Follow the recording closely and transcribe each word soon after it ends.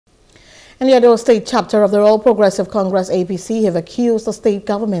And the Edo State Chapter of the All Progressive Congress APC have accused the state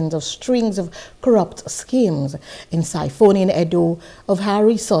government of strings of corrupt schemes in siphoning Edo of her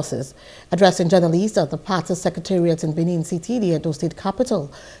resources. Addressing journalists at the party secretariat in Benin City, the Edo State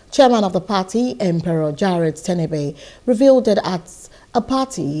capital, chairman of the party, Emperor Jared Tenebe, revealed that at a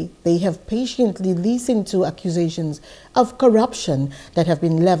party, they have patiently listened to accusations of corruption that have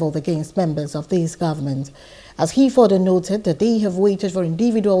been leveled against members of this government. As he further noted that they have waited for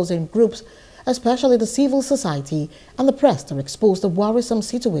individuals and groups, especially the civil society and the press, to expose the worrisome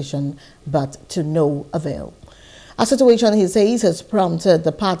situation, but to no avail. A situation, he says, has prompted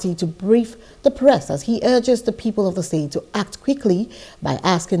the party to brief the press as he urges the people of the state to act quickly by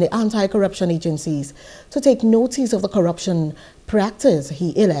asking the anti-corruption agencies to take notice of the corruption practice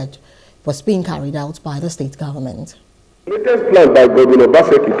he alleged was being carried out by the state government. The latest plan by Governor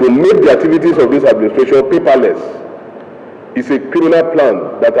Obaseki to make the activities of this administration paperless is a criminal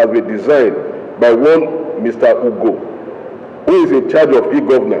plan that has been designed by one Mr. Ugo, who is in charge of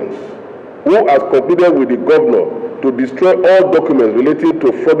e-governance, who has completed with the governor to destroy all documents related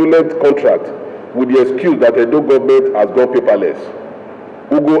to fraudulent contract with the excuse that the Edo government has gone paperless.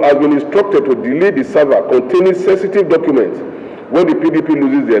 Ugo has been instructed to delete the server containing sensitive documents when the PDP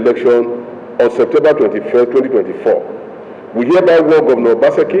loses the election on September 21st, 2024. We hereby warn Governor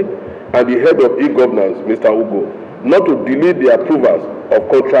Obaseki and the head of e-governance, Mr. Ugo, not to delete the approvals of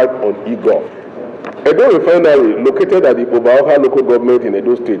contract on e-gov. Edo Refinery, located at the Obaoha local government in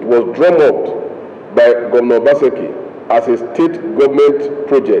Edo State, was drawn up by Governor Obaseki as a state government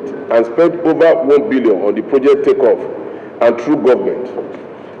project and spent over 1 billion on the project takeoff and through government.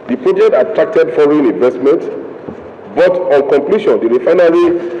 The project attracted foreign investment, but on completion, the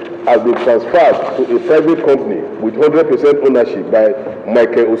refinery has been transferred to a private company with 100% ownership by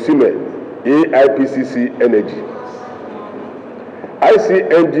Michael Osime, AIPCC Energy.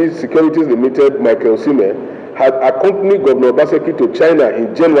 ICNG Securities Limited, Michael Osime, had accompanied Governor Obaseki to China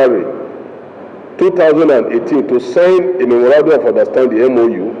in January 2018 to sign a memorandum of understanding,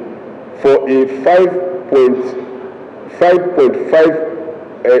 MOU, for a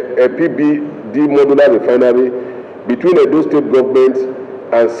 5.5 PBD modular refinery between Edo State government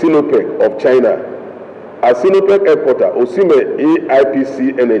and Sinopec of China. As Sinopec headquarter, Osime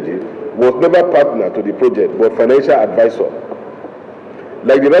AIPC Energy was never partner to the project but financial advisor.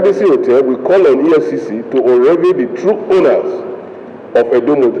 Like the Radisson Hotel, we call on EFCC to unravel the true owners of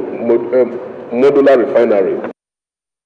Edo modular refinery.